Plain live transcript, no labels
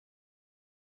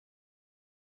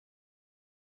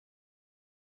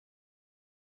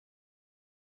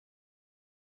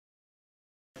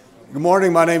Good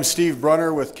morning, my name is Steve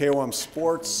Brunner with KOM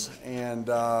Sports, and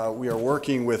we are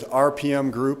working with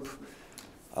RPM Group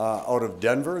out of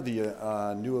Denver,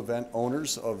 the new event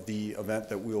owners of the event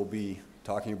that we'll be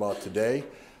talking about today.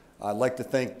 I'd like to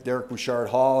thank Derek Bouchard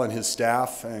Hall and his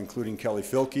staff, including Kelly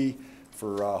Filke,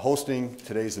 for hosting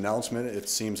today's announcement. It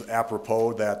seems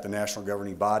apropos that the national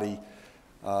governing body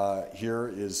here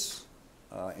is,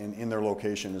 in their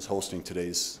location, is hosting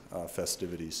today's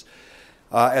festivities.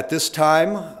 At this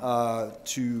time,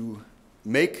 to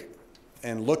make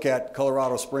and look at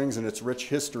Colorado Springs and its rich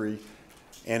history,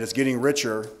 and it's getting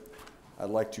richer, I'd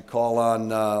like to call on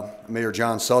Mayor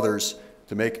John Suthers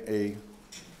to make a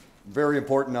very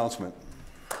important announcement.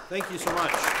 Thank you so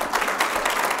much.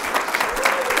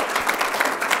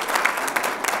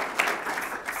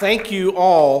 Thank you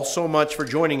all so much for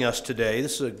joining us today.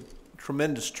 This is a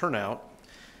tremendous turnout.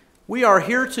 We are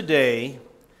here today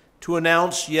to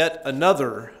announce yet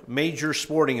another major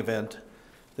sporting event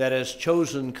that has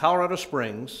chosen Colorado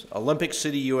Springs, Olympic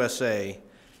City, USA,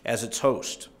 as its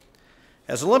host.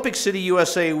 As Olympic City,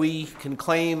 USA, we can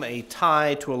claim a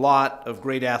tie to a lot of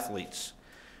great athletes,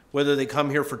 whether they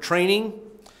come here for training,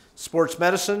 sports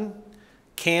medicine,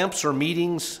 camps, or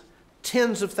meetings.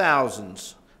 Tens of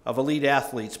thousands of elite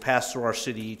athletes pass through our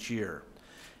city each year.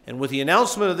 And with the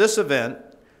announcement of this event,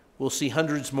 we'll see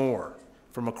hundreds more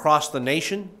from across the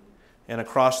nation and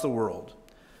across the world.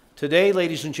 Today,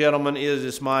 ladies and gentlemen, it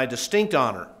is my distinct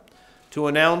honor to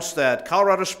announce that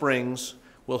Colorado Springs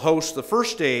will host the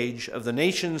first stage of the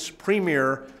nation's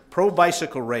premier pro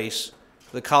bicycle race,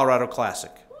 the Colorado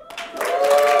Classic.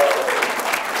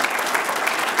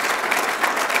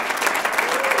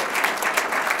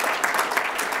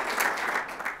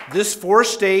 This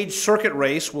four-stage circuit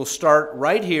race will start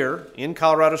right here in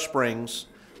Colorado Springs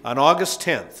on August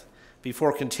 10th,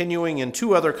 before continuing in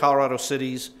two other Colorado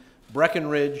cities,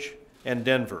 Breckenridge and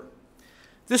Denver.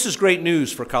 This is great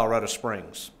news for Colorado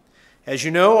Springs. As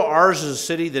you know, ours is a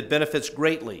city that benefits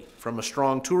greatly from a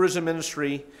strong tourism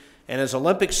industry, and as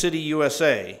Olympic City,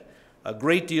 USA, a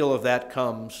great deal of that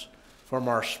comes from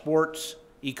our sports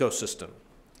ecosystem.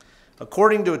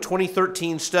 According to a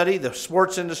 2013 study, the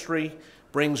sports industry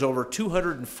brings over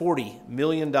 $240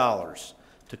 million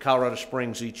to Colorado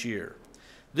Springs each year.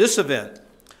 This event,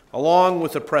 along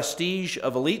with the prestige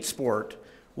of elite sport,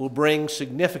 will bring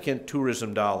significant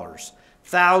tourism dollars,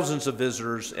 thousands of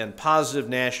visitors, and positive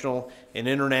national and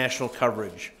international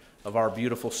coverage of our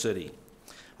beautiful city.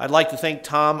 I'd like to thank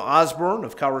Tom Osborne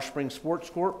of Colorado Springs Sports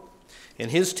Corp.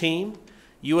 and his team,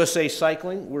 USA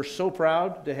Cycling. We're so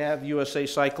proud to have USA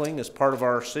Cycling as part of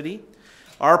our city,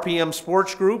 RPM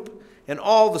Sports Group, and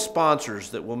all the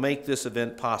sponsors that will make this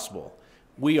event possible.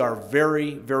 We are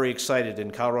very, very excited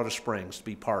in Colorado Springs to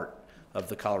be part of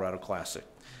the Colorado Classic.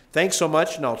 Thanks so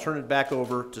much, and I'll turn it back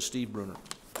over to Steve Brunner.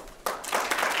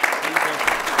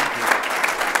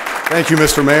 Thank you,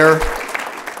 Mr. Mayor.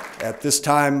 At this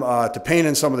time, to paint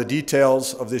in some of the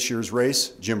details of this year's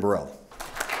race, Jim Burrell.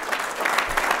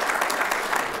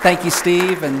 Thank you,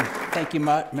 Steve, and thank you,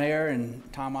 Mayor and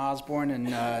Tom Osborne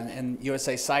and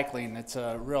USA Cycling. It's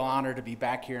a real honor to be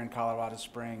back here in Colorado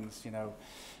Springs. You know,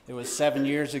 it was 7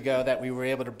 years ago that we were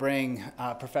able to bring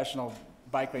professional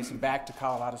bike racing back to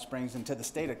Colorado Springs and to the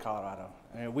state of Colorado.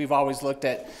 We've always looked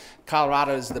at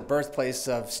Colorado as the birthplace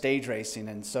of stage racing,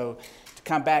 and so to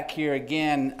come back here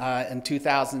again in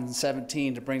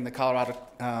 2017 to bring the Colorado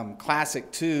Classic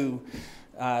to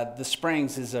the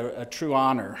Springs is a true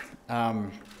honor.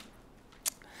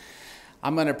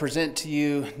 I'm going to present to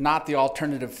you not the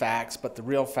alternative facts, but the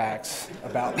real facts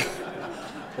about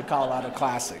the Colorado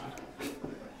Classic.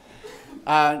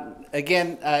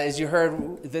 Again, as you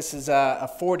heard, this is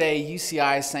a 4-day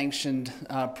UCI-sanctioned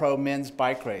pro men's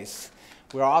bike race.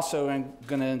 We're also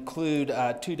going to include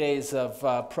 2 days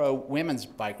of pro women's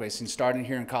bike racing, starting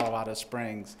here in Colorado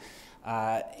Springs.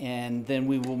 And then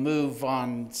we will move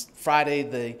on Friday,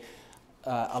 the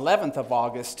 11th of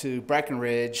August, to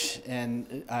Breckenridge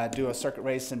and do a circuit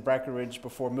race in Breckenridge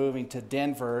before moving to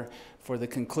Denver for the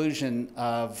conclusion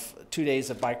of 2 days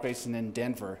of bike racing in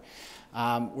Denver.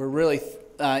 We're really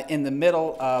in the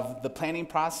middle of the planning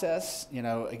process. You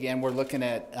know, again, we're looking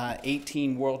at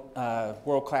 18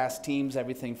 world-class teams,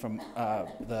 everything from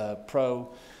the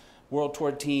pro World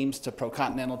Tour teams to pro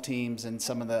continental teams and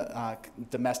some of the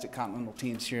domestic continental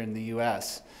teams here in the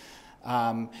U.S.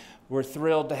 We're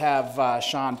thrilled to have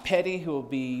Sean Petty, who will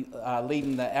be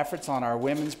leading the efforts on our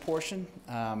women's portion.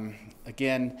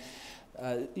 Again,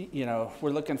 you know,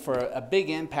 we're looking for a big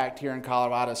impact here in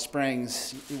Colorado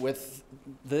Springs. With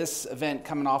this event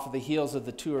coming off of the heels of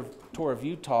the Tour of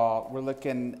Utah, we're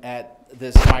looking at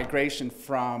this migration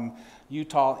from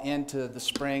Utah into the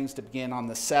Springs to begin on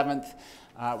the 7th,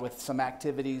 with some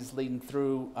activities leading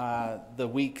through the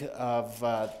week of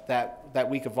that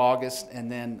week of August,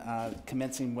 and then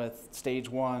commencing with stage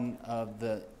 1 of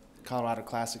the Colorado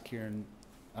Classic here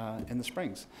in the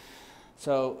Springs.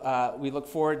 So we look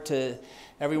forward to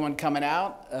everyone coming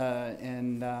out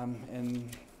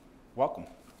and welcome.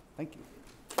 Thank you.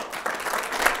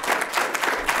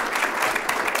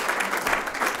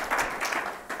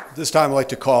 This time I'd like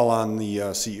to call on the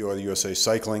CEO of the USA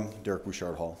Cycling, Derek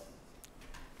Bouchard-Hall.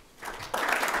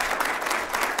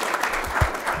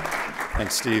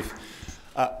 Thanks, Steve.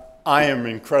 I am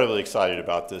incredibly excited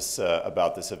about this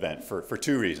event for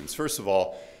 2 reasons. First of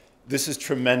all, this is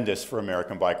tremendous for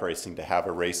American bike racing to have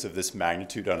a race of this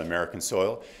magnitude on American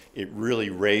soil. It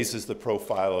really raises the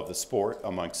profile of the sport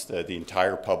amongst the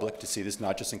entire public to see this,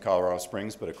 not just in Colorado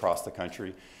Springs, but across the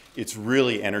country. It's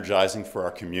really energizing for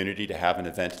our community to have an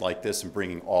event like this and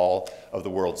bringing all of the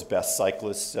world's best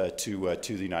cyclists to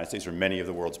the United States, or many of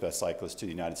the world's best cyclists to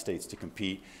the United States to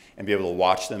compete, and be able to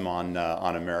watch them on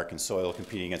American soil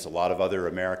competing against a lot of other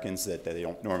Americans that they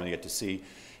don't normally get to see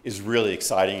is really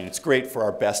exciting. And it's great for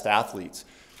our best athletes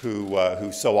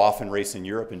who so often race in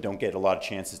Europe and don't get a lot of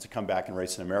chances to come back and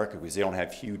race in America because they don't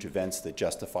have huge events that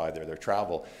justify their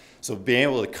travel. So being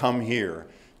able to come here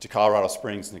to Colorado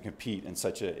Springs and to compete in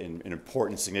such an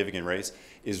important, significant race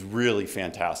is really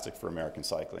fantastic for American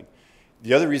cycling.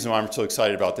 The other reason why I'm so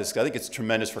excited about this is I think it's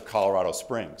tremendous for Colorado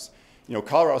Springs. You know,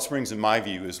 Colorado Springs, in my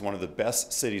view, is one of the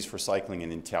best cities for cycling in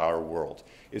the entire world.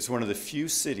 It's one of the few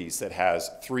cities that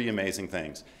has 3 amazing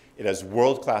things. It has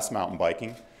world-class mountain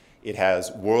biking, it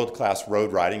has world-class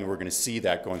road riding, and we're going to see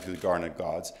that going through the Garden of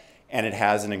Gods, and it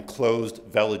has an enclosed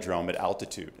velodrome at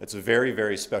altitude. It's a very,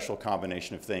 very special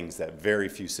combination of things that very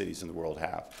few cities in the world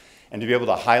have. And to be able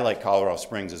to highlight Colorado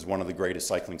Springs as one of the greatest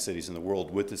cycling cities in the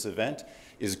world with this event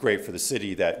is great for the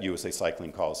city that USA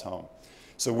Cycling calls home.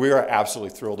 So we are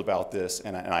absolutely thrilled about this,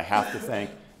 and I have to thank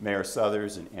Mayor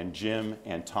Suthers and Jim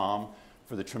and Tom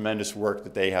for the tremendous work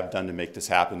that they have done to make this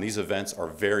happen. These events are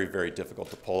very, very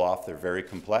difficult to pull off. They're very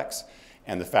complex,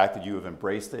 and the fact that you have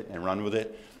embraced it and run with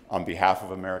it, on behalf of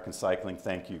American cycling,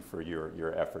 thank you for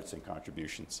your efforts and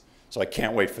contributions. So I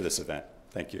can't wait for this event.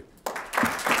 Thank you.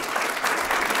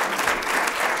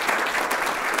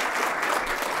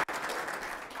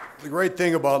 The great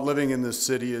thing about living in this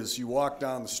city is you walk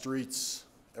down the streets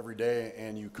every day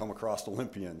and you come across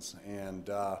Olympians. And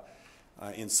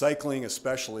in cycling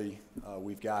especially,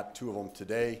 we've got 2 of them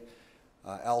today.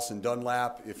 Alison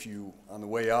Dunlap, on the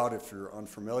way out, if you're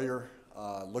unfamiliar,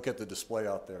 look at the display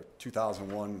out there,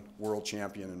 2001 world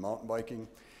champion in mountain biking,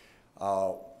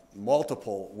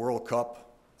 multiple World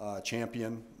Cup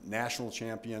champion, national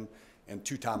champion, and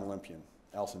 2-time Olympian,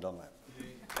 Alison Dunlap.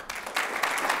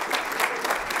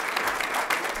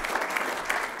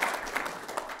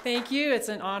 Thank you. It's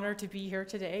an honor to be here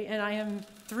today, and I am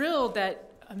thrilled that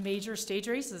a major stage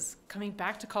race is coming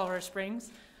back to Colorado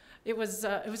Springs. It was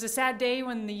a sad day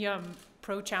when the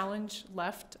Pro Challenge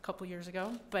left a couple years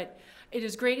ago, but it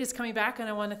is great it's coming back, and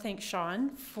I want to thank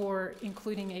Sean for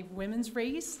including a women's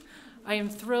race. I am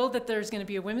thrilled that there's going to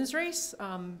be a women's race.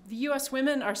 The U.S.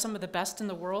 women are some of the best in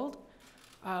the world.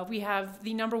 We have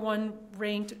the #1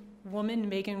 ranked woman,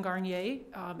 Megan Garnier,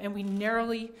 and we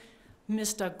narrowly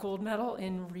missed a gold medal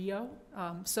in Rio.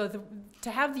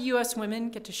 To have the U.S. women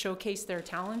get to showcase their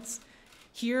talents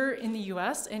here in the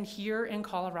U.S. and here in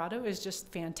Colorado is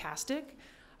just fantastic.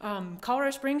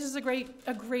 Colorado Springs is a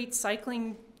great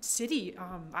cycling city.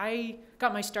 I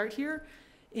got my start here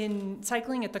in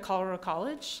cycling at the Colorado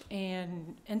College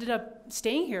and ended up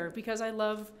staying here because I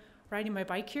love riding my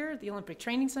bike here. The Olympic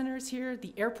Training Center is here.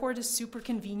 The airport is super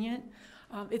convenient.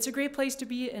 It's a great place to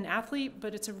be an athlete,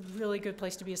 but it's a really good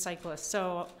place to be a cyclist.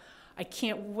 So I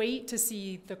can't wait to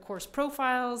see the course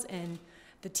profiles and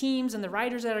the teams and the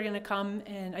riders that are going to come,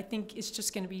 and I think it's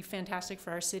just going to be fantastic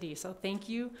for our city. So thank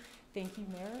you, Mayor,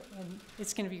 and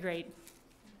it's going to be great.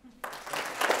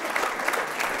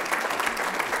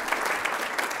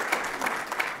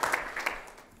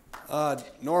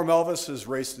 Norm Elvis has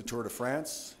raced the Tour de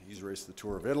France. He's raced the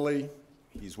Tour of Italy.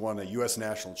 He's won a U.S.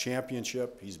 national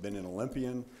championship. He's been an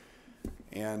Olympian.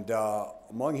 And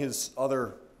among his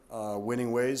other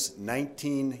winning ways,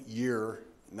 19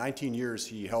 years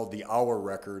he held the hour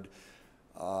record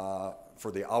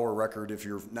for the hour record, if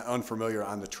you're unfamiliar,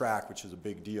 on the track, which is a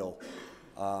big deal,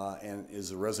 and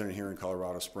is a resident here in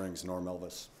Colorado Springs, Norm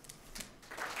Elvis.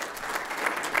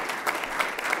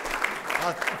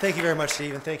 Thank you very much,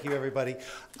 Steve, and thank you, everybody.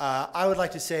 I would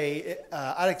like to say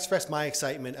I'd express my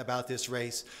excitement about this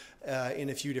race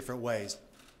in a few different ways.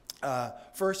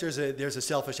 First, there's a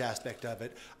selfish aspect of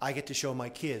it. I get to show my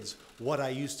kids what I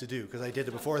used to do, because I did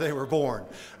it before they were born,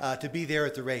 to be there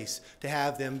at the race, to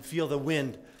have them feel the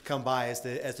wind come by as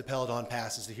the peloton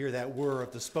passes, to hear that whir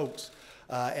of the spokes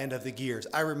and of the gears.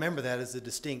 I remember that as a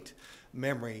distinct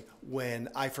memory when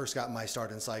I first got my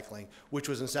start in cycling, which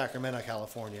was in Sacramento,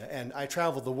 California. And I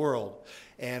traveled the world.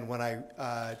 And when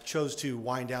I chose to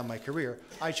wind down my career,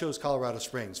 I chose Colorado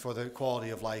Springs for the quality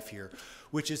of life here,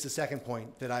 which is the second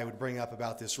point that I would bring up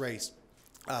about this race.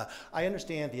 I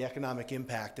understand the economic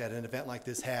impact that an event like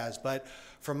this has, but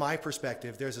from my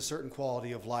perspective, there's a certain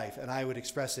quality of life, and I would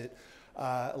express it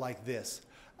like this.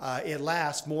 It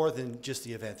lasts more than just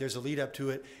the event. There's a lead up to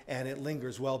it, and it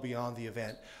lingers well beyond the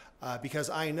event. Because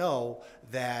I know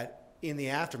that in the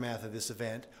aftermath of this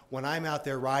event, when I'm out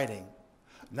there riding,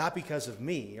 not because of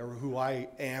me or who I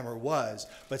am or was,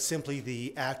 but simply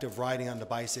the act of riding on the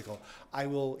bicycle, I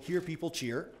will hear people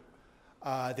cheer.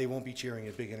 They won't be cheering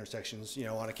at big intersections, you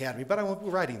know, on Academy, but I won't be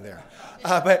riding there.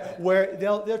 But where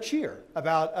they'll cheer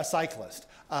about a cyclist,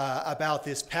 about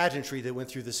this pageantry that went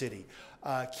through the city.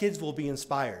 Kids will be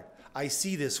inspired. I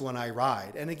see this when I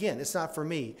ride. And again, it's not for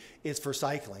me, it's for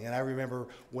cycling. And I remember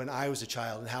when I was a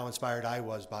child and how inspired I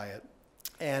was by it.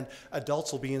 And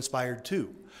adults will be inspired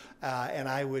too. And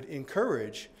I would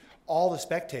encourage all the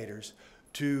spectators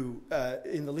to,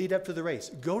 in the lead up to the race,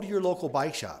 go to your local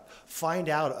bike shop. Find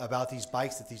out about these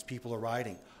bikes that these people are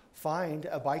riding. Find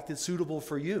a bike that's suitable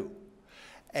for you.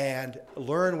 And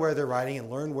learn where they're riding and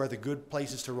learn where the good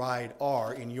places to ride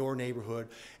are in your neighborhood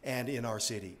and in our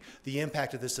city. The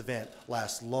impact of this event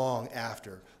lasts long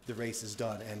after the race is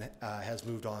done and has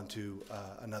moved on to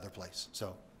another place.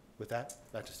 So with that,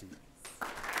 back to Steve.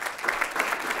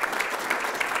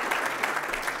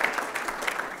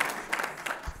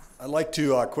 I'd like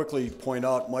to quickly point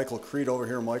out Michael Creed over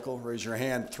here. Michael, raise your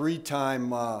hand.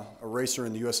 Three-time racer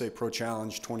in the USA Pro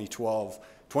Challenge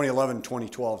 2011,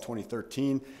 2012,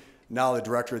 2013. Now the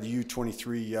director of the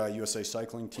U23 USA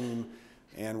Cycling Team,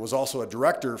 and was also a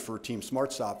director for Team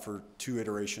SmartStop for 2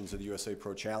 iterations of the USA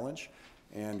Pro Challenge,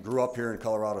 and grew up here in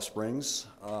Colorado Springs.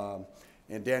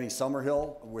 And Danny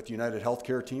Summerhill with United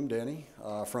Healthcare Team, Danny,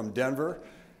 from Denver.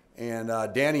 And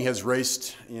Danny has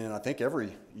raced in, I think,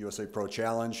 every USA Pro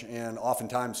Challenge, and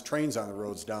oftentimes trains on the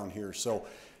roads down here. So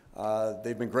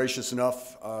they've been gracious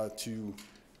enough to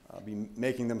be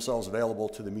making themselves available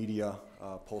to the media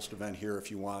post-event here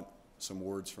if you want some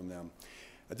words from them.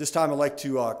 At this time, I'd like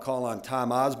to call on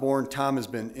Tom Osborne. Tom has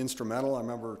been instrumental. I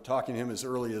remember talking to him as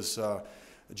early as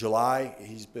July.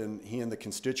 He and the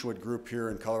constituent group here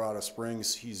in Colorado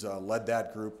Springs, he's led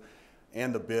that group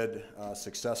and the bid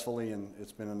successfully, and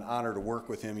it's been an honor to work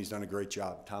with him. He's done a great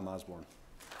job. Tom Osborne.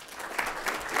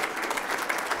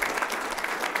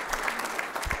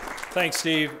 Thanks,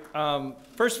 Steve.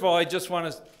 First of all, I just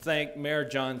want to thank Mayor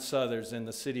John Suthers and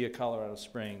the City of Colorado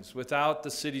Springs. Without the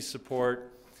city's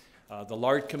support, the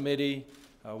LART Committee,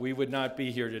 we would not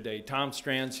be here today. Tom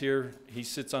Strand's here. He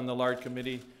sits on the LART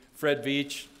Committee. Fred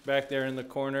Veach back there in the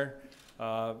corner.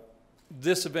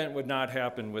 This event would not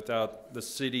happen without the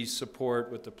city's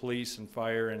support with the police and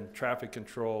fire and traffic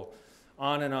control,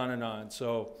 on and on and on.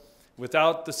 So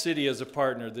without the city as a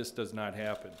partner, this does not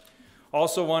happen.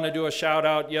 Also want to do a shout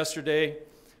out. Yesterday,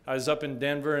 I was up in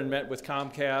Denver and met with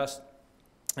Comcast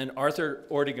and Arthur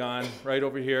Ortegon right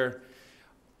over here.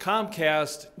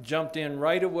 Comcast jumped in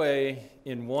right away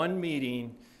in one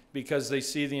meeting because they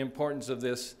see the importance of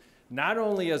this, not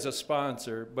only as a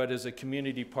sponsor, but as a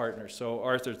community partner. So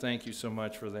Arthur, thank you so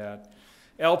much for that.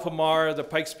 El Pomar, the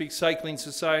Pikes Peak Cycling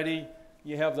Society,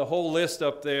 you have the whole list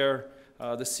up there.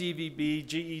 The CVB,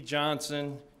 GE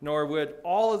Johnson, Norwood,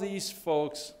 all of these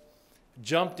folks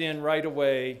jumped in right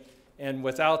away, and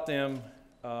without them,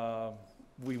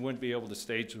 we wouldn't be able to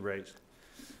stage the race.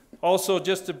 Also,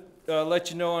 just to let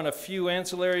you know on a few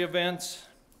ancillary events,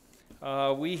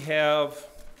 we have,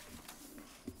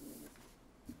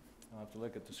 I'll have to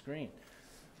look at the screen.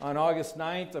 On August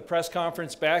 9th, a press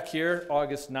conference back here,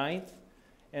 August 9th,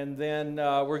 and then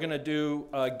we're going to do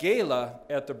a gala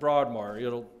at the Broadmoor.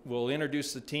 We'll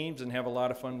introduce the teams and have a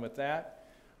lot of fun with that.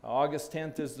 August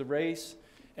 10th is the race.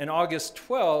 And August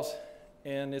 12th,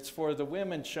 and it's for the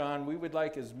women, Sean, we would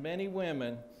like as many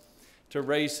women to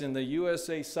race in the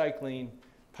USA Cycling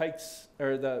Pikes,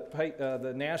 or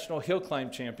the National Hill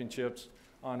Climb Championships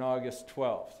on August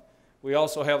 12th. We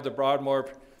also have the Broadmoor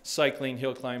Cycling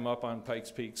Hill Climb up on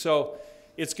Pikes Peak. So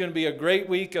it's going to be a great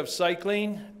week of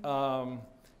cycling.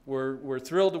 We're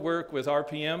thrilled to work with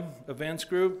RPM Events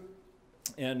Group.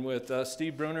 and with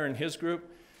Steve Bruner and his group.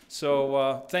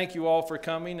 So thank you all for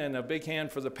coming, and a big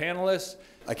hand for the panelists.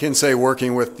 I can say,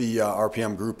 working with the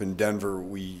RPM group in Denver,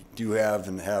 we do have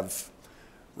and have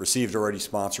received already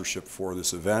sponsorship for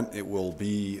this event. It will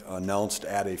be announced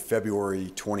at a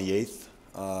February 28th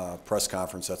press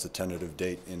conference. That's a tentative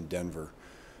date in Denver.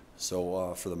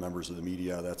 So for the members of the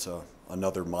media, that's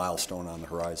another milestone on the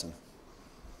horizon.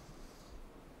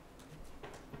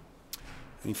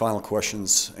 Any final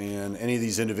questions? And any of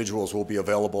these individuals will be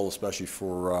available, especially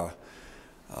for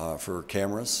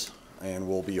cameras, and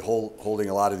we'll be holding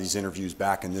a lot of these interviews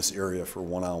back in this area for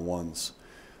one-on-ones.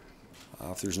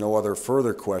 If there's no other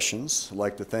further questions, I'd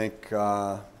like to thank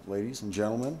ladies and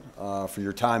gentlemen for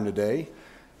your time today,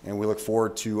 and we look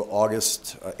forward to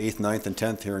August 8th, 9th, and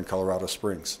 10th here in Colorado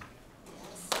Springs.